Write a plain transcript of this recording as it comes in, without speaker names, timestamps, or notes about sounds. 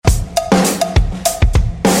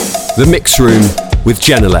The Mix Room with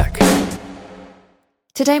Genelec.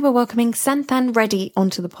 Today we're welcoming Santhan Reddy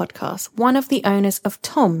onto the podcast, one of the owners of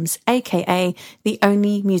TOMS, aka The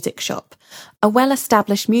Only Music Shop, a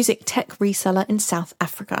well-established music tech reseller in South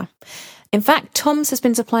Africa. In fact, TOMS has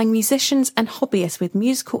been supplying musicians and hobbyists with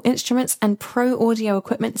musical instruments and pro audio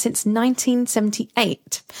equipment since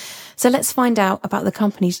 1978. So let's find out about the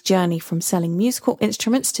company's journey from selling musical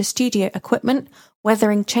instruments to studio equipment,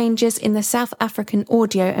 weathering changes in the South African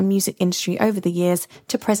audio and music industry over the years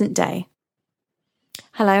to present day.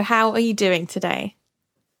 Hello, how are you doing today?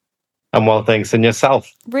 I'm well, thanks. And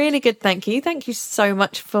yourself? Really good, thank you. Thank you so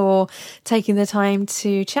much for taking the time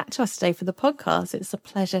to chat to us today for the podcast. It's a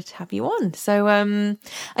pleasure to have you on. So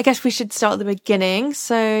I guess we should start at the beginning.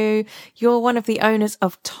 So you're one of the owners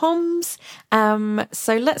of TOMS.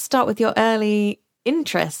 So let's start with your early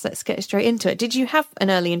interests. Let's get straight into it. Did you have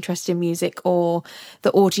an early interest in music or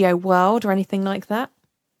the audio world or anything like that?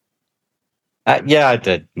 Yeah, I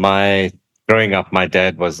did. Growing up, my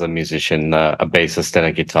dad was a musician, a bassist and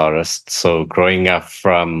a guitarist. So growing up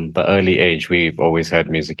from the early age, we've always had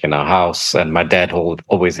music in our house. And my dad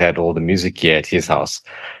always had all the music gear at his house.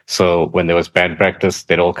 So when there was band practice,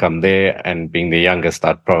 they'd all come there. And being the youngest,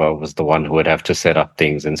 I probably was the one who would have to set up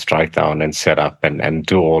things and strike down and set up and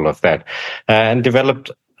do all of that. And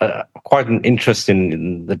developed quite an interest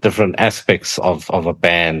in the different aspects of a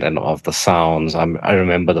band and of the sounds. I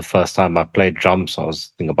remember the first time I played drums, I was,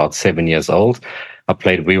 I think, about 7 years old. I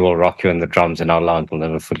played We Will Rock You in the drums in our lounge. I'll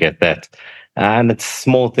never forget that. And it's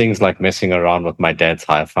small things like messing around with my dad's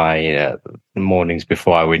hi-fi mornings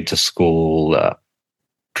before I went to school,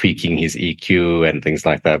 tweaking his EQ and things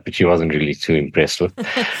like that, which he wasn't really too impressed with. But,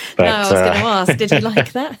 no, I was going to ask, did you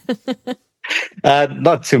like that?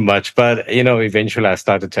 Not too much, but, eventually I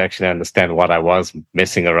started to actually understand what I was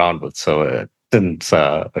messing around with. So it didn't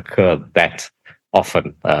occur that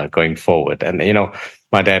often going forward. And,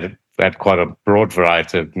 my dad had quite a broad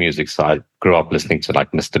variety of music. So I grew up listening to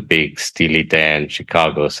like Mr. Big, Steely Dan,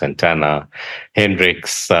 Chicago, Santana,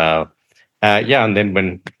 Hendrix. And then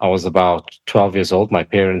when I was about 12 years old, my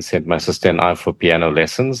parents sent my sister and I for piano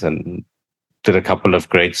lessons and did a couple of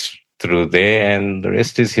grades through there, and the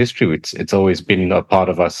rest is history. It's always been a part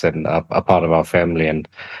of us and a part of our family, and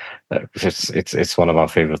it's one of our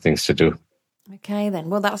favorite things to do. Okay, then.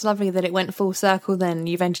 Well, that's lovely that it went full circle. Then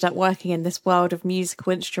you've ended up working in this world of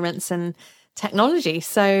musical instruments and technology.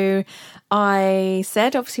 So I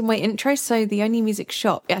said, obviously, in my intro, so The Only Music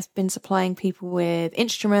Shop has been supplying people with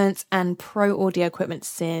instruments and pro audio equipment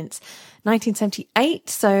since 1978.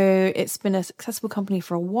 So it's been a successful company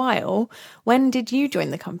for a while. When did you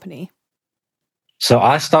join the company? So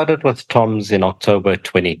I started with TOMS in October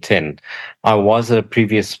 2010. I was a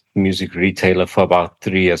previous music retailer for about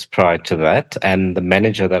 3 years prior to that. And the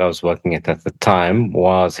manager that I was working at the time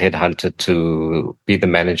was headhunted to be the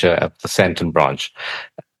manager at the Sandton branch.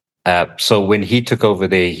 So when he took over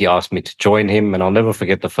there, he asked me to join him. And I'll never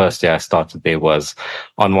forget the first day I started there was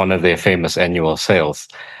on one of their famous annual sales.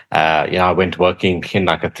 I went working in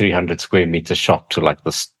like a 300 square meter shop to like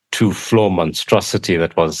this 2-floor monstrosity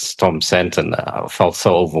that was Tom Sandton. I felt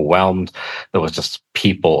so overwhelmed. There was just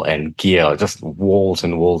people and gear, just walls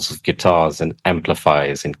and walls of guitars and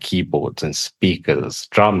amplifiers and keyboards and speakers,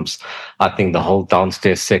 drums. I think the whole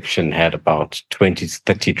downstairs section had about 20 to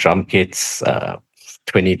 30 drum kits,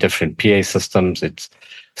 20 different PA systems. It's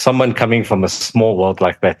someone coming from a small world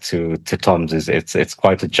like that to TOMS it's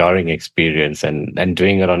quite a jarring experience, and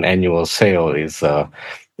doing it on annual sale is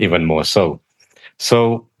even more so.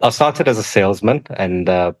 So I started as a salesman and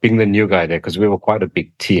being the new guy there, because we were quite a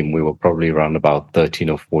big team. We were probably around about 13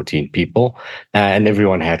 or 14 people, and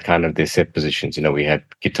everyone had kind of their set positions. We had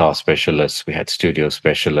guitar specialists, we had studio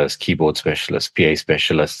specialists, keyboard specialists, PA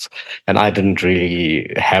specialists, and I didn't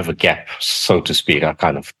really have a gap, so to speak. I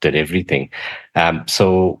kind of did everything.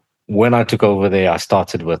 So when I took over there, I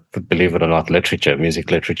started with, believe it or not,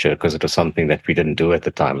 music literature, because it was something that we didn't do at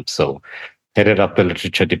the time. So headed up the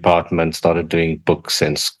literature department, started doing books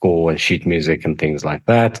and score and sheet music and things like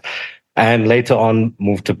that. And later on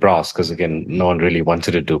moved to brass, because again, no one really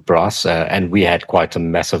wanted to do brass. And we had quite a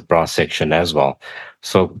massive brass section as well.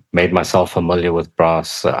 So made myself familiar with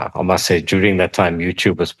brass. I must say during that time,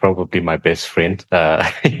 YouTube was probably my best friend.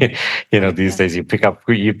 These days you pick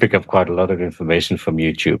up quite a lot of information from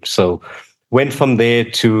YouTube. So went from there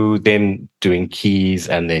to then doing keys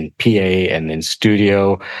and then PA and then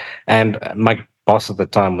studio. And my boss at the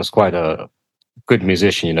time was quite a good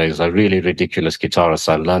musician. He was a really ridiculous guitarist.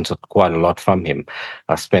 I learned quite a lot from him.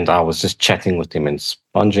 I spent hours just chatting with him and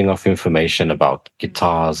sponging off information about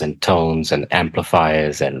guitars and tones and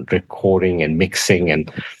amplifiers and recording and mixing,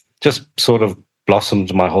 and just sort of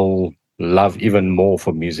blossomed my whole love even more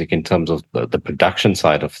for music in terms of the production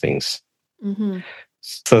side of things. Mm-hmm.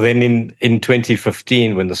 So then in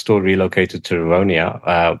 2015, when the store relocated to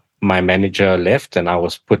Rivonia, my manager left and I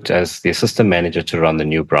was put as the assistant manager to run the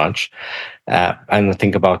new branch. And I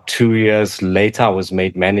think about 2 years later, I was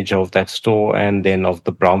made manager of that store and then of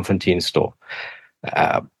the Braamfontein store.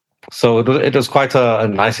 So it was quite a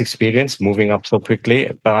nice experience moving up so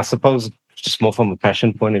quickly. But I suppose just more from a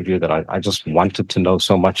passion point of view that I just wanted to know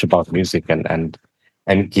so much about music and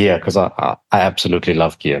gear, because I absolutely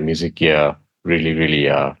love gear. Music gear really, really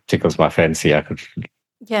tickles my fancy. I could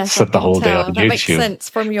Yes, I sit the can whole day tell. on That makes YouTube. sense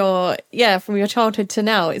from your childhood to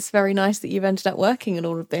now. It's very nice that you've ended up working in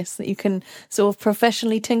all of this, that you can sort of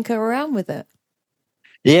professionally tinker around with it.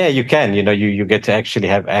 Yeah, you can. You get to actually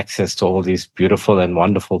have access to all these beautiful and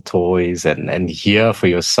wonderful toys and hear for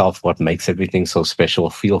yourself what makes everything so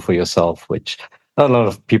special, feel for yourself, which a lot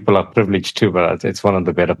of people are privileged to, but it's one of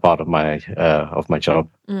the better part of my job.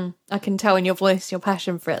 I can tell in your voice your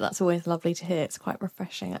passion for it. That's always lovely to hear. It's quite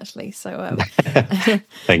refreshing, actually. So,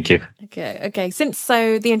 Thank you. Okay. Since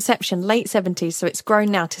the inception, late 70s, so it's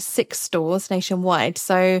grown now to 6 stores nationwide.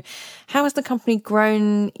 So, how has the company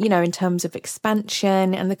grown? In terms of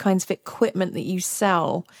expansion and the kinds of equipment that you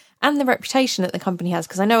sell, and the reputation that the company has?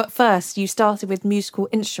 Because I know at first you started with musical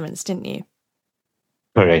instruments, didn't you?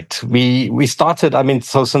 Correct. We started,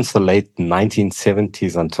 so since the late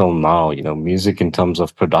 1970s until now, music in terms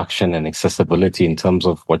of production and accessibility in terms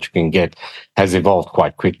of what you can get has evolved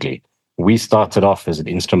quite quickly. We started off as an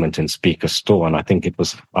instrument and speaker store, and I think it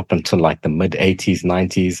was up until like the mid 80s,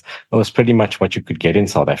 90s. It was pretty much what you could get in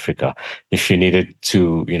South Africa. If you needed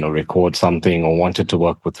to, record something or wanted to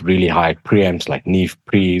work with really high preamps like Neve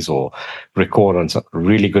Pre's or record on some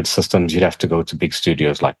really good systems, you'd have to go to big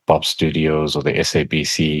studios like Bob Studios or the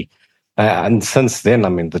SABC. And since then,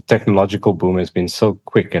 the technological boom has been so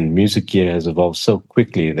quick and music gear has evolved so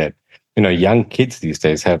quickly that young kids these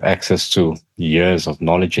days have access to years of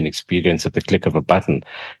knowledge and experience at the click of a button.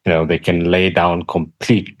 They can lay down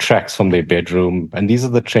complete tracks from their bedroom. And these are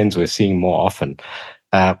the trends we're seeing more often.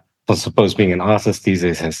 I suppose being an artist these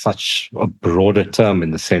days has such a broader term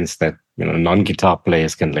in the sense that, non-guitar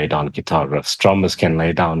players can lay down guitar riffs, drummers can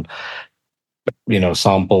lay down,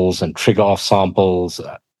 samples and trigger off samples.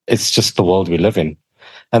 It's just the world we live in.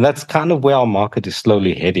 And that's kind of where our market is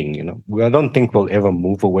slowly heading. I don't think we'll ever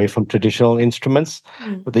move away from traditional instruments,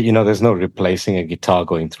 but there's no replacing a guitar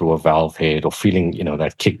going through a valve head or feeling,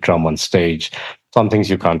 that kick drum on stage. Some things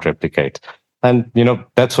you can't replicate. And,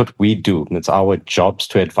 that's what we do. It's our jobs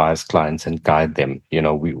to advise clients and guide them.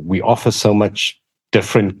 We offer so much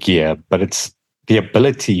different gear, but it's the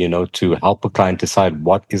ability, to help a client decide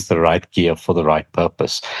what is the right gear for the right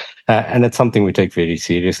purpose. And it's something we take very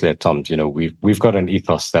seriously at TOMS. We've got an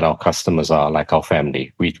ethos that our customers are like our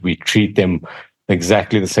family. We treat them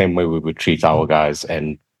exactly the same way we would treat our guys,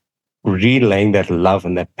 and relaying that love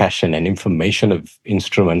and that passion and information of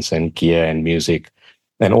instruments and gear and music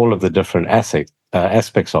and all of the different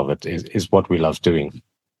aspects of it is what we love doing.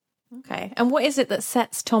 Okay. And what is it that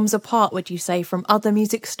sets TOMS apart, would you say, from other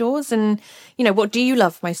music stores? And, what do you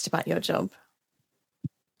love most about your job?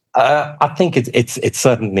 I think it's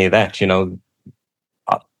certainly that,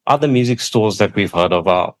 other music stores that we've heard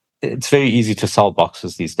of it's very easy to sell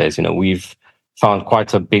boxes these days. We've found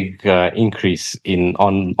quite a big increase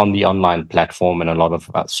on the online platform and a lot of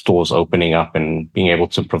stores opening up and being able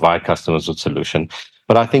to provide customers with solution.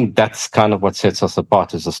 But I think that's kind of what sets us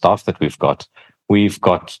apart is the staff that we've got. We've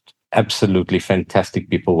got absolutely fantastic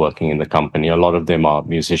people working in the company. A lot of them are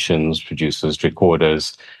musicians, producers,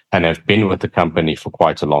 recorders, and have been with the company for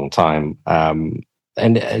quite a long time. And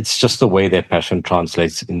it's just the way their passion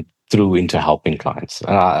translates through into helping clients.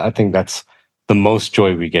 And I think that's the most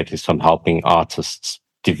joy we get is from helping artists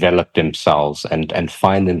develop themselves and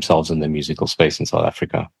find themselves in the musical space in South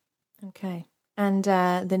Africa. Okay. And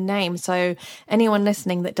the name, so anyone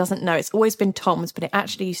listening that doesn't know, it's always been TOMS, but it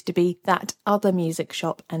actually used to be That Other Music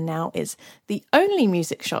Shop and now is The Only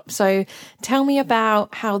Music Shop. So tell me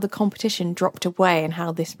about how the competition dropped away and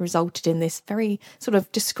how this resulted in this very sort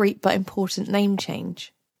of discreet but important name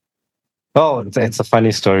change. Well, it's a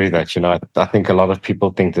funny story that, I think a lot of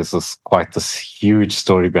people think this is quite this huge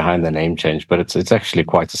story behind the name change, but it's actually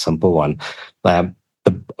quite a simple one.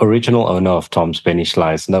 The original owner of TOMS, Benny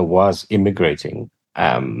Schleisner, was immigrating,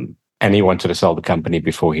 and he wanted to sell the company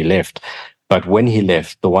before he left. But when he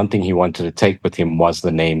left, the one thing he wanted to take with him was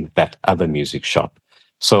the name That Other Music Shop.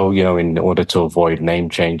 So, in order to avoid name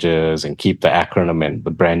changes and keep the acronym and the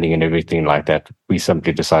branding and everything like that, we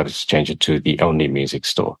simply decided to change it to The Only Music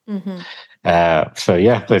Store. Mm-hmm. So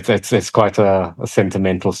yeah, it's quite a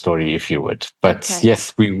sentimental story, if you would. But Okay.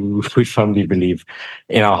 yes, we firmly believe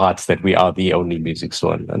in our hearts that we are the only music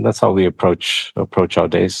store, and that's how we approach our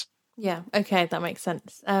days. Yeah, okay, that makes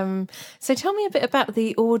sense. So tell me a bit about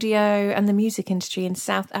the audio and the music industry in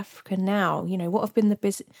South Africa now. You know, what have been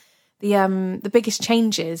the biggest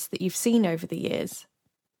changes that you've seen over the years?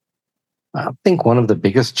 I think one of the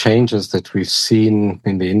biggest changes that we've seen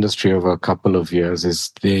in the industry over a couple of years is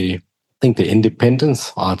the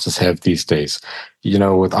independence artists have these days. You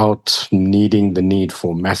know, without needing the need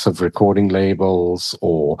for massive recording labels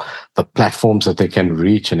or the platforms that they can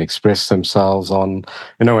reach and express themselves on.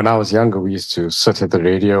 You know, when I was younger, we used to sit at the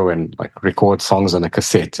radio and like record songs on a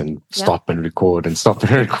cassette and stop and record and stop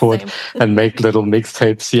and record and make little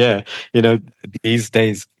mixtapes. Yeah. You know, these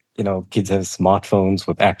days, you know, kids have smartphones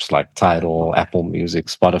with apps like Tidal, Apple Music,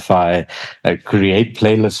 Spotify, create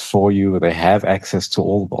playlists for you. They have access to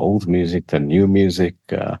all the old music, the new music.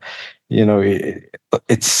 You know,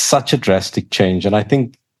 it's such a drastic change. And I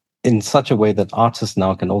think in such a way that artists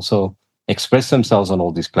now can also express themselves on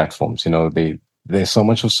all these platforms. You know, there's so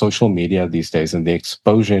much of social media these days, and the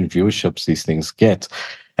exposure and viewerships these things get.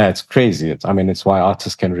 It's crazy. I mean, it's why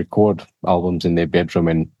artists can record albums in their bedroom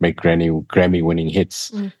and make Grammy winning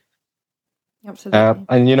hits. Absolutely.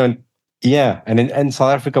 And you know, yeah, and in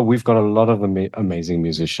South Africa, we've got a lot of amazing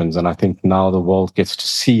musicians, and I think now the world gets to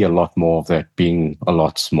see a lot more of that being a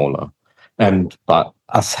lot smaller, and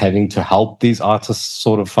us having to help these artists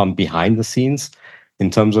sort of from behind the scenes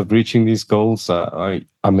in terms of reaching these goals. I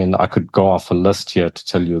mean, I could go off a list here to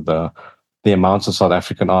tell you the amounts of South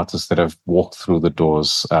African artists that have walked through the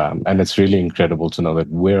doors, and it's really incredible to know that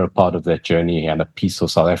we're a part of that journey and a piece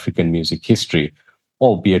of South African music history,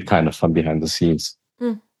 albeit kind of from behind the scenes.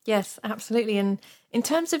 Yes, absolutely. And in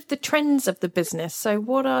terms of the trends of the business, so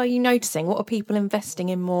what are you noticing? What are people investing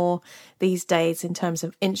in more these days in terms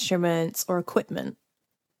of instruments or equipment?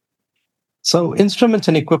 So instruments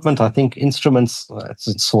and equipment, I think instruments,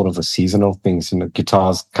 it's sort of a seasonal thing. You know,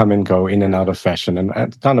 guitars come and go in and out of fashion, and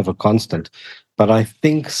it's kind of a constant. But I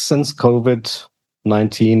think since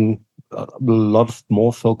COVID-19, a lot of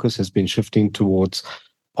more focus has been shifting towards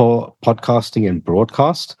podcasting and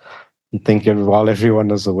broadcast. I think while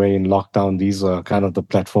everyone is away in lockdown, these are kind of the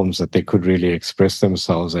platforms that they could really express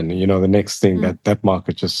themselves. And, you know, the next thing that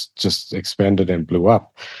market just expanded and blew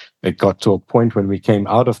up. It got to a point when we came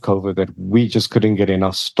out of COVID that we just couldn't get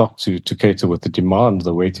enough stock to cater with the demand.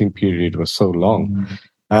 The waiting period was so long.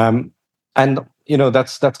 And, you know,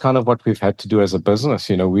 that's kind of what we've had to do as a business.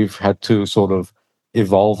 You know, we've had to sort of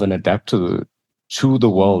evolve and adapt to the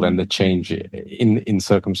world and the change in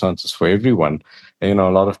circumstances for everyone. And, you know,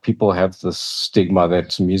 a lot of people have this stigma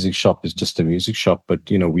that music shop is just a music shop,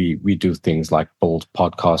 but, you know, we do things like build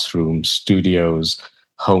podcast rooms, studios,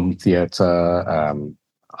 home theater,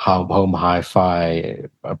 home hi-fi,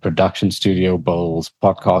 a production studio, bowls,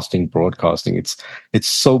 podcasting, broadcasting. It's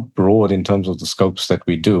so broad in terms of the scopes that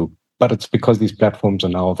we do, but it's because these platforms are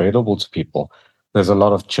now available to people. There's a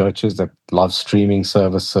lot of churches that love streaming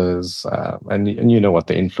services, and you know what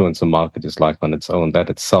the influencer market is like on its own. That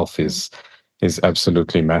itself is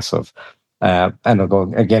absolutely massive. And I'll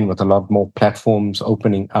go again with a lot more platforms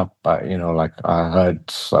opening up. You know, like I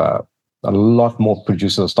heard a lot more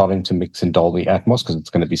producers starting to mix in Dolby Atmos because it's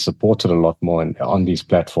going to be supported a lot more on these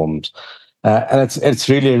platforms. And it's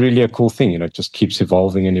really a cool thing. You know, it just keeps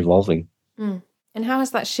evolving and evolving. And how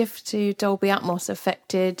has that shift to Dolby Atmos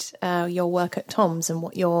affected your work at TOMS and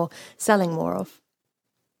what you're selling more of?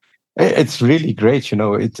 It's really great. You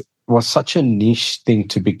know, it was such a niche thing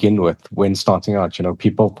to begin with when starting out. You know,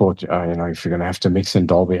 people thought, you know, if you're going to have to mix in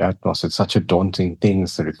Dolby Atmos, it's such a daunting thing.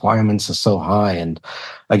 The requirements are so high. And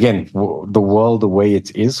again, the world, the way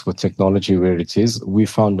it is with technology where it is, we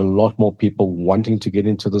found a lot more people wanting to get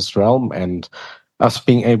into this realm, and us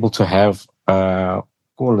being able to have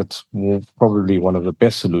it's probably one of the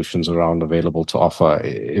best solutions around available to offer.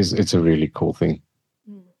 It's a really cool thing.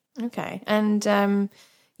 Okay. And,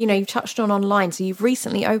 you know, you've touched on online. So you've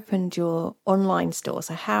recently opened your online store.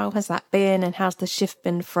 So how has that been, and how's the shift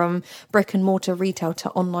been from brick and mortar retail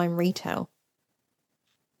to online retail?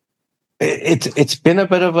 It's been a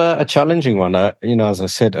bit of a challenging one. You know, as I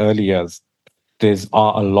said earlier, there's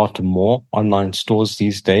a lot more online stores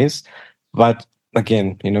these days, but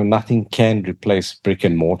again, you know, nothing can replace brick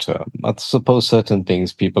and mortar. I suppose certain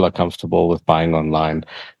things people are comfortable with buying online.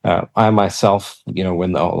 I myself, you know,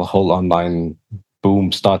 when the whole online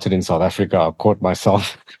boom started in South Africa, I caught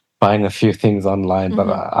myself buying a few things online, but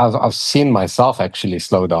I've seen myself actually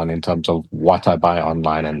slow down in terms of what I buy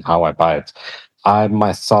online and how I buy it. I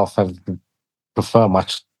myself prefer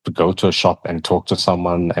much go to a shop and talk to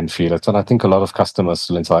someone and feel it. And I think a lot of customers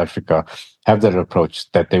still in South Africa have that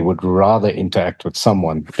approach, that they would rather interact with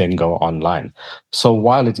someone than go online. So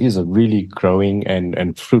while it is a really growing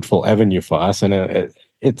and fruitful avenue for us, and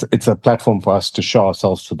it's a platform for us to show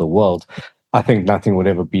ourselves to the world, I think nothing would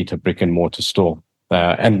ever beat a brick and mortar store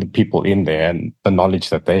and the people in there and the knowledge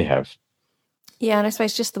that they have. Yeah, and I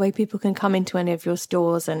suppose just the way people can come into any of your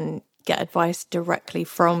stores and get advice directly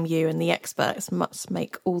from you and the experts must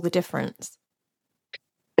make all the difference.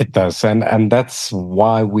 It does. And that's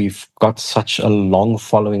why we've got such a long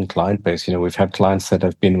following client base. We've had clients that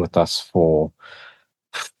have been with us for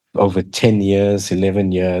over 10 years,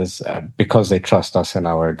 11 years, because they trust us and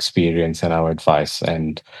our experience and our advice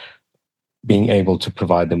and being able to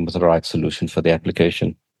provide them with the right solution for the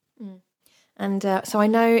application. And so I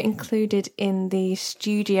know included in the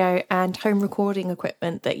studio and home recording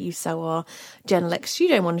equipment that you sell are Genelec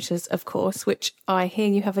studio monitors, of course, which I hear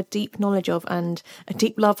you have a deep knowledge of and a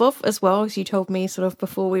deep love of as well, as you told me sort of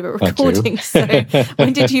before we were recording. So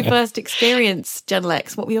when did you first experience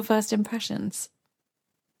Genelecs? What were your first impressions?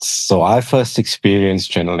 So I first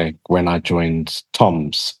experienced Genelec when I joined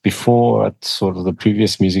TOMS. Before, at sort of the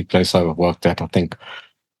previous music place I worked at, I think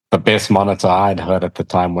the best monitor I'd heard at the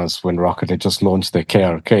time was when Rocket had just launched their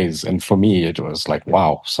KRKs. And for me, it was like,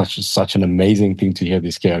 wow, such an amazing thing to hear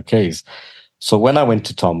these KRKs. So when I went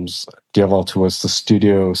to TOMS, Diewold, who was the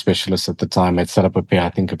studio specialist at the time, had set up a pair, I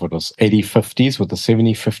think it was 8050s with a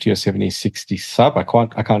 7050 or 7060 sub. I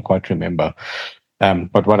can't quite remember.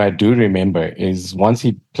 But what I do remember is once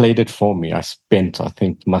he played it for me, I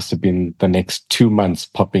think must have been the next 2 months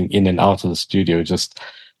popping in and out of the studio, just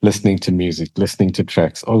listening to music, listening to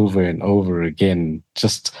tracks over and over again,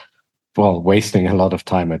 just, wasting a lot of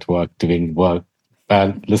time at work, doing work,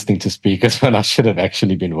 listening to speakers when I should have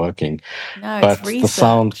actually been working. No, but it's research, the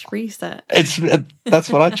sound, research. That's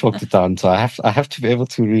what I chalked it down to. I have to be able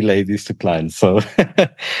to relay these to clients.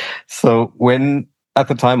 So when, at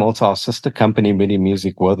the time, also our sister company, MIDI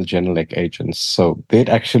Music, were the Genelec agents. So they'd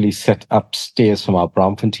actually set upstairs from our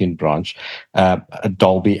Braamfontein branch a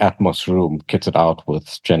Dolby Atmos room kitted out with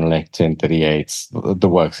Genelec 1038s, the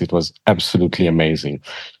works. It was absolutely amazing.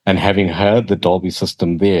 And having heard the Dolby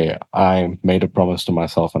system there, I made a promise to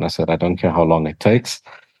myself and I said, I don't care how long it takes,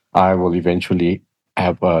 I will eventually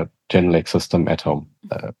have a Genelec system at home.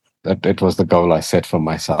 It was the goal I set for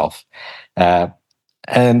myself.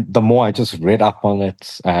 And the more I just read up on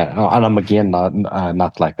it, and I'm again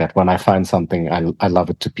not like that. When I find something, I love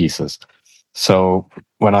it to pieces. So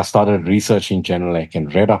when I started researching Genelec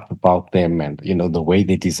and read up about them and, the way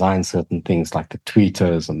they design certain things like the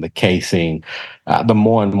tweeters and the casing, the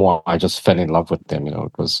more and more I just fell in love with them.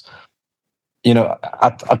 It was,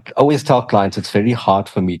 I always tell clients it's very hard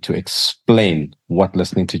for me to explain what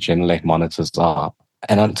listening to Genelec monitors are.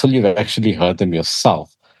 And until you've actually heard them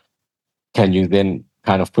yourself, can you then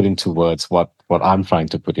kind of put into words what I'm trying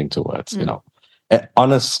to put into words,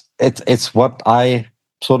 It's what I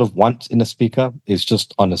sort of want in a speaker is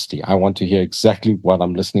just honesty. I want to hear exactly what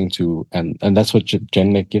I'm listening to. And that's what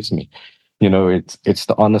Genelec gives me. It's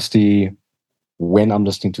the honesty when I'm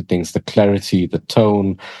listening to things, the clarity, the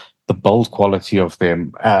tone, the bold quality of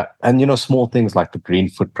them. And, small things like the green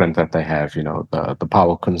footprint that they have, the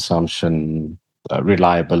power consumption,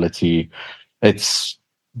 reliability. It's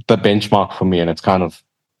the benchmark for me, and it's kind of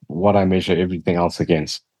what I measure everything else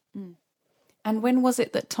against. And when was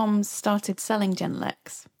it that TOMS started selling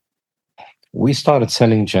Genelecs? We started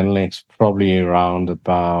selling Genelecs probably around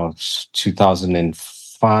about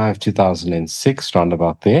 2005, 2006, round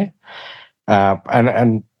about there.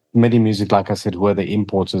 And MIDI Music, like I said, were the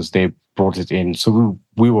importers. They brought it in. So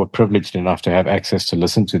we were privileged enough to have access to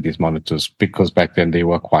listen to these monitors because back then they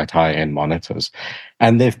were quite high-end monitors.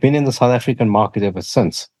 And they've been in the South African market ever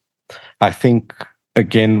since. I think,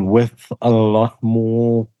 again, with a lot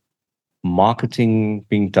more marketing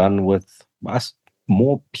being done with us,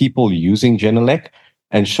 more people using Genelec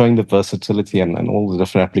and showing the versatility and all the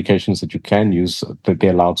different applications that you can use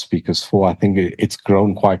their loudspeakers for, I think it's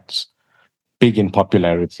grown quite big in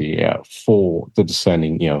popularity for the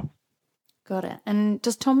discerning ear. Got it. And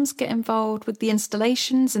does TOMS get involved with the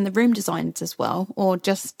installations and the room designs as well, or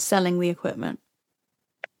just selling the equipment?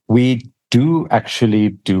 We do actually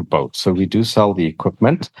do both. So we do sell the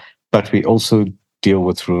equipment, but we also deal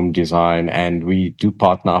with room design, and we do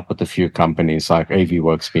partner up with a few companies, like AV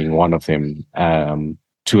Works being one of them,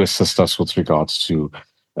 to assist us with regards to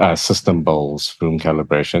system builds, room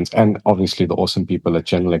calibrations, and obviously the awesome people at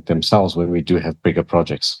Genelec themselves when we do have bigger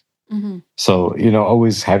projects. Mm-hmm. So,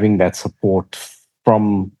 always having that support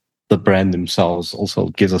from the brand themselves also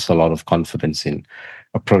gives us a lot of confidence in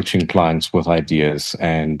approaching clients with ideas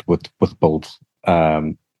and with build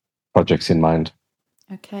projects in mind.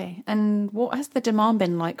 Okay. And what has the demand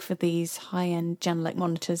been like for these high-end Genelec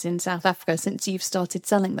monitors in South Africa since you've started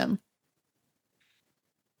selling them?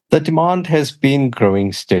 The demand has been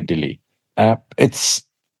growing steadily. It's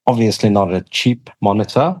obviously not a cheap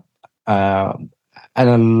monitor, and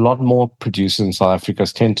a lot more producers in South Africa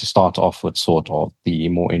tend to start off with sort of the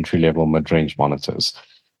more entry-level mid-range monitors.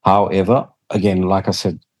 However, again, like I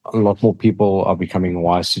said, a lot more people are becoming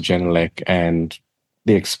wise to Genelec, and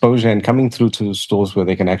the exposure and coming through to stores where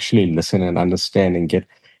they can actually listen and understand and get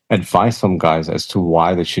advice from guys as to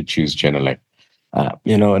why they should choose Genelec.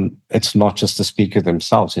 And it's not just the speakers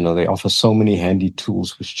themselves. They offer so many handy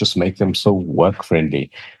tools which just make them so work friendly.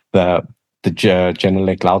 The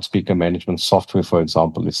Genelec loudspeaker management software, for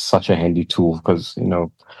example, is such a handy tool because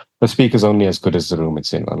the speaker's only as good as the room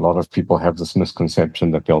it's in. A lot of people have this misconception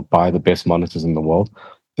that they'll buy the best monitors in the world,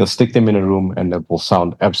 they'll stick them in a room, and it will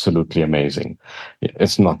sound absolutely amazing.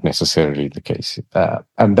 It's not necessarily the case,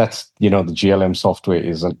 and that's the GLM software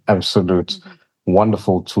is an absolute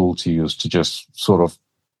wonderful tool to use to just sort of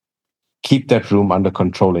keep that room under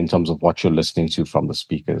control in terms of what you're listening to from the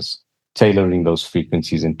speakers, tailoring those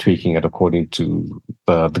frequencies and tweaking it according to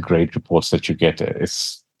the grade reports that you get.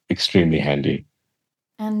 It's extremely handy.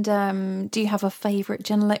 And do you have a favourite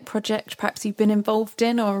Genelec project perhaps you've been involved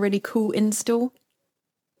in, or a really cool install?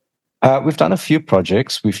 We've done a few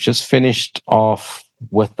projects. We've just finished off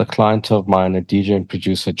with the client of mine, a DJ and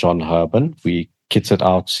producer, John Herban. We kitted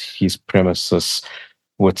out his premises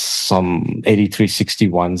with some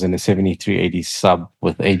 8361s and a 7380 sub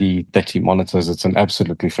with 8030 monitors. It's an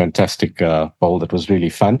absolutely fantastic bowl that was really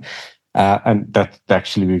fun. And that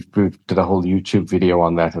actually, we did a whole YouTube video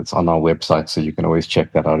on that. It's on our website, so you can always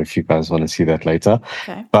check that out if you guys want to see that later.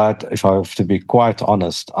 Okay. But if I have to be quite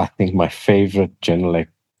honest, I think my favorite Genelec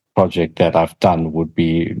project that I've done would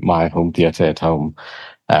be my home theater at home.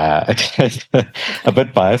 A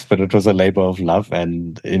bit biased, but it was a labor of love,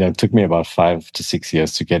 and it took me about 5 to 6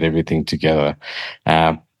 years to get everything together.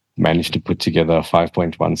 Managed to put together a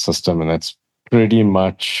 5.1 system, and that's pretty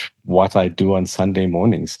much what I do on Sunday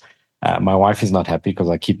mornings. My wife is not happy because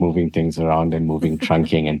I keep moving things around and moving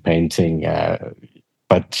trunking and painting,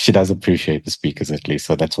 but she does appreciate the speakers at least,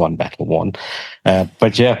 so that's one battle won.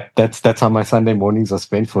 But yeah, that's how my Sunday mornings are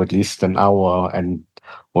spent for at least an hour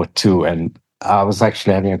or two. And I was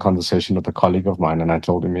actually having a conversation with a colleague of mine, and I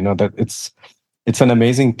told him, that it's an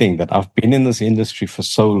amazing thing that I've been in this industry for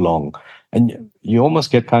so long, and you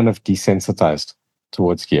almost get kind of desensitized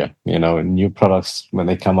towards gear. New products, when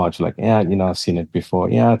they come out, you're like, yeah, I've seen it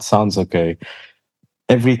before. Yeah, it sounds okay.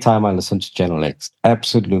 Every time I listen to Genelec,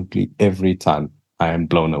 absolutely every time, I am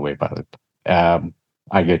blown away by it.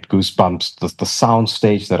 I get goosebumps. The sound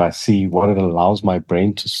stage that I see, what it allows my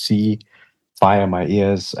brain to see via my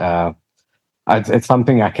ears. It's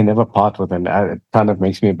something I can never part with, and it kind of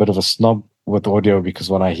makes me a bit of a snob with audio, because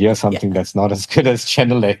when I hear something that's not as good as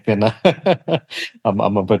Genelec, then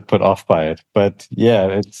I'm a bit put off by it. But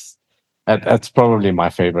yeah, it's probably my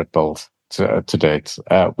favorite build to date.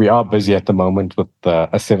 We are busy at the moment with a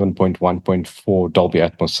 7.1.4 Dolby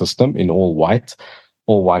Atmos system in all white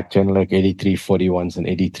Genelec 8341s and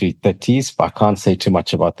 8330s. But I can't say too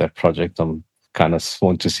much about that project. I'm kind of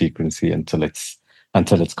sworn to secrecy until it's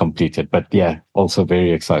completed. But yeah, also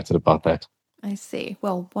very excited about that. I see.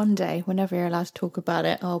 Well, one day, whenever you're allowed to talk about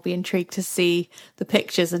it, I'll be intrigued to see the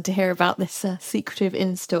pictures and to hear about this secretive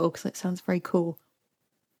install, because it sounds very cool.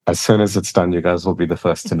 As soon as it's done, you guys will be the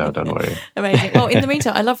first to know, don't worry. Amazing. Well, in the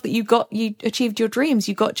meantime, I love that you achieved your dreams.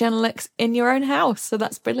 You got Genelecs in your own house, so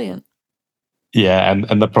that's brilliant. Yeah,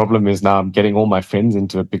 and the problem is now I'm getting all my friends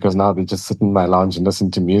into it, because now they just sit in my lounge and listen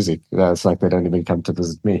to music. It's like they don't even come to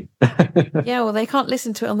visit me. Yeah, well, they can't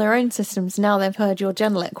listen to it on their own systems. Now they've heard your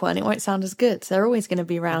Genelec one. It won't sound as good. So they're always going to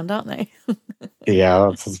be around, aren't they? Yeah,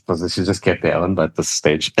 I suppose they should just get their own at this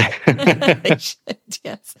stage. They should,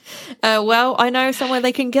 yes. Well, I know somewhere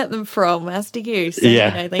they can get them from, as do you. So,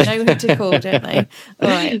 yeah. They know who to call, don't they? All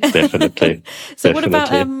right. Definitely. So what about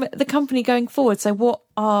the company going forward? So what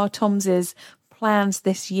are TOMS's plans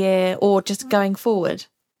this year, or just going forward?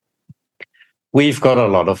 We've got a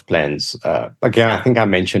lot of plans. Again, I think I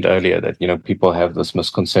mentioned earlier that, people have this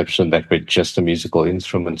misconception that we're just a musical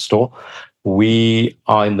instrument store. We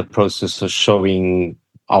are in the process of showing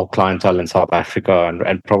our clientele in South Africa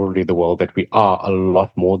and probably the world that we are a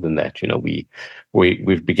lot more than that.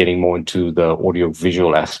 We've been getting more into the audio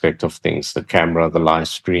visual aspect of things, the camera, the live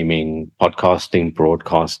streaming, podcasting,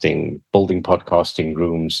 broadcasting, building podcasting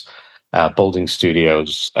rooms, building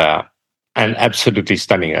studios, and absolutely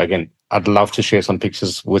stunning. Again, I'd love to share some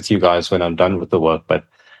pictures with you guys when I'm done with the work. But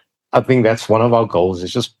I think that's one of our goals,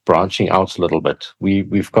 is just branching out a little bit.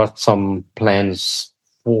 We've got some plans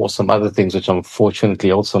for some other things, which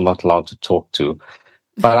unfortunately also not allowed to talk to.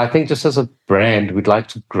 But I think just as a brand, we'd like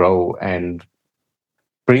to grow and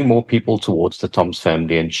bring more people towards the TOMS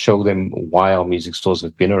family and show them why our music stores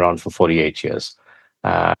have been around for 48 years.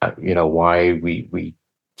 Why we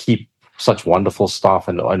keep such wonderful staff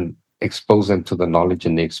and expose them to the knowledge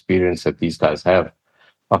and the experience that these guys have.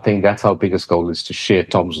 I think that's our biggest goal, is to share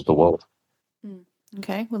TOMS with the world.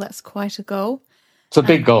 Okay, well, that's quite a goal. It's a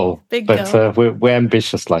big goal, but we're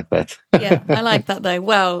ambitious like that. Yeah, I like that though.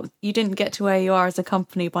 Well, you didn't get to where you are as a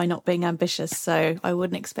company by not being ambitious, so I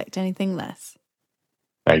wouldn't expect anything less.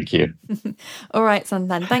 Thank you. All right,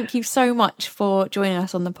 Santhan, thank you so much for joining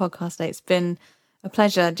us on the podcast today. It's been a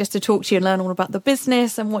pleasure just to talk to you and learn all about the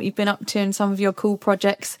business and what you've been up to and some of your cool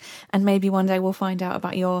projects. And maybe one day we'll find out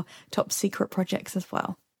about your top secret projects as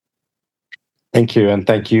well. Thank you. And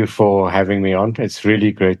thank you for having me on. It's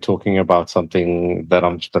really great talking about something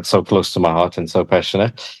that's so close to my heart and so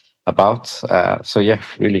passionate about. So yeah,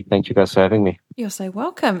 really, thank you guys for having me. You're so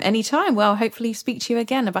welcome. Anytime. Well, hopefully speak to you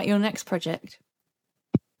again about your next project.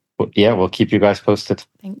 Yeah, we'll keep you guys posted.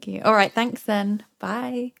 Thank you. All right. Thanks then.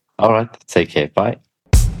 Bye. All right. Take care. Bye.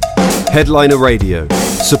 Headliner Radio,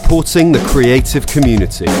 supporting the creative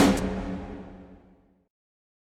community.